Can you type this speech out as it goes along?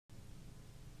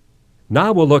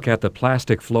Now we'll look at the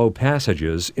plastic flow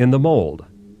passages in the mold.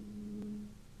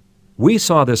 We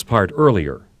saw this part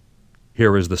earlier.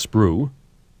 Here is the sprue,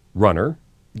 runner,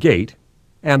 gate,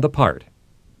 and the part.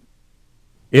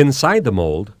 Inside the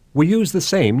mold, we use the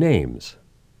same names.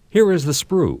 Here is the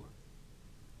sprue,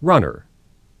 runner,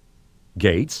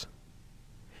 gates,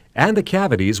 and the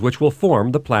cavities which will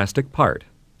form the plastic part.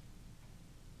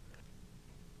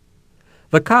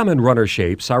 The common runner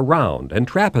shapes are round and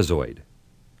trapezoid.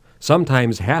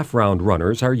 Sometimes half-round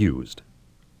runners are used.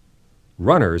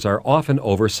 Runners are often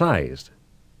oversized.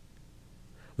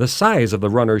 The size of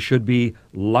the runner should be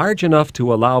large enough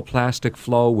to allow plastic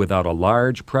flow without a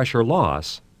large pressure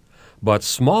loss, but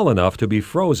small enough to be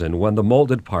frozen when the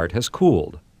molded part has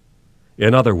cooled.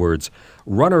 In other words,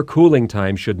 runner cooling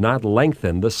time should not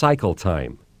lengthen the cycle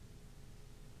time.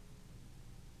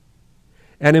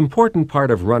 An important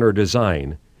part of runner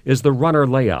design is the runner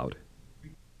layout.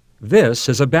 This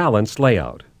is a balanced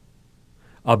layout.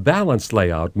 A balanced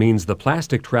layout means the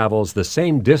plastic travels the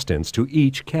same distance to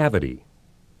each cavity.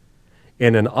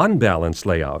 In an unbalanced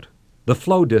layout, the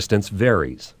flow distance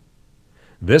varies.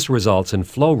 This results in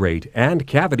flow rate and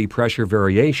cavity pressure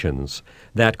variations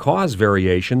that cause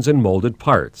variations in molded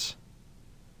parts.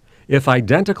 If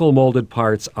identical molded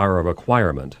parts are a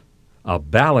requirement, a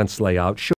balanced layout should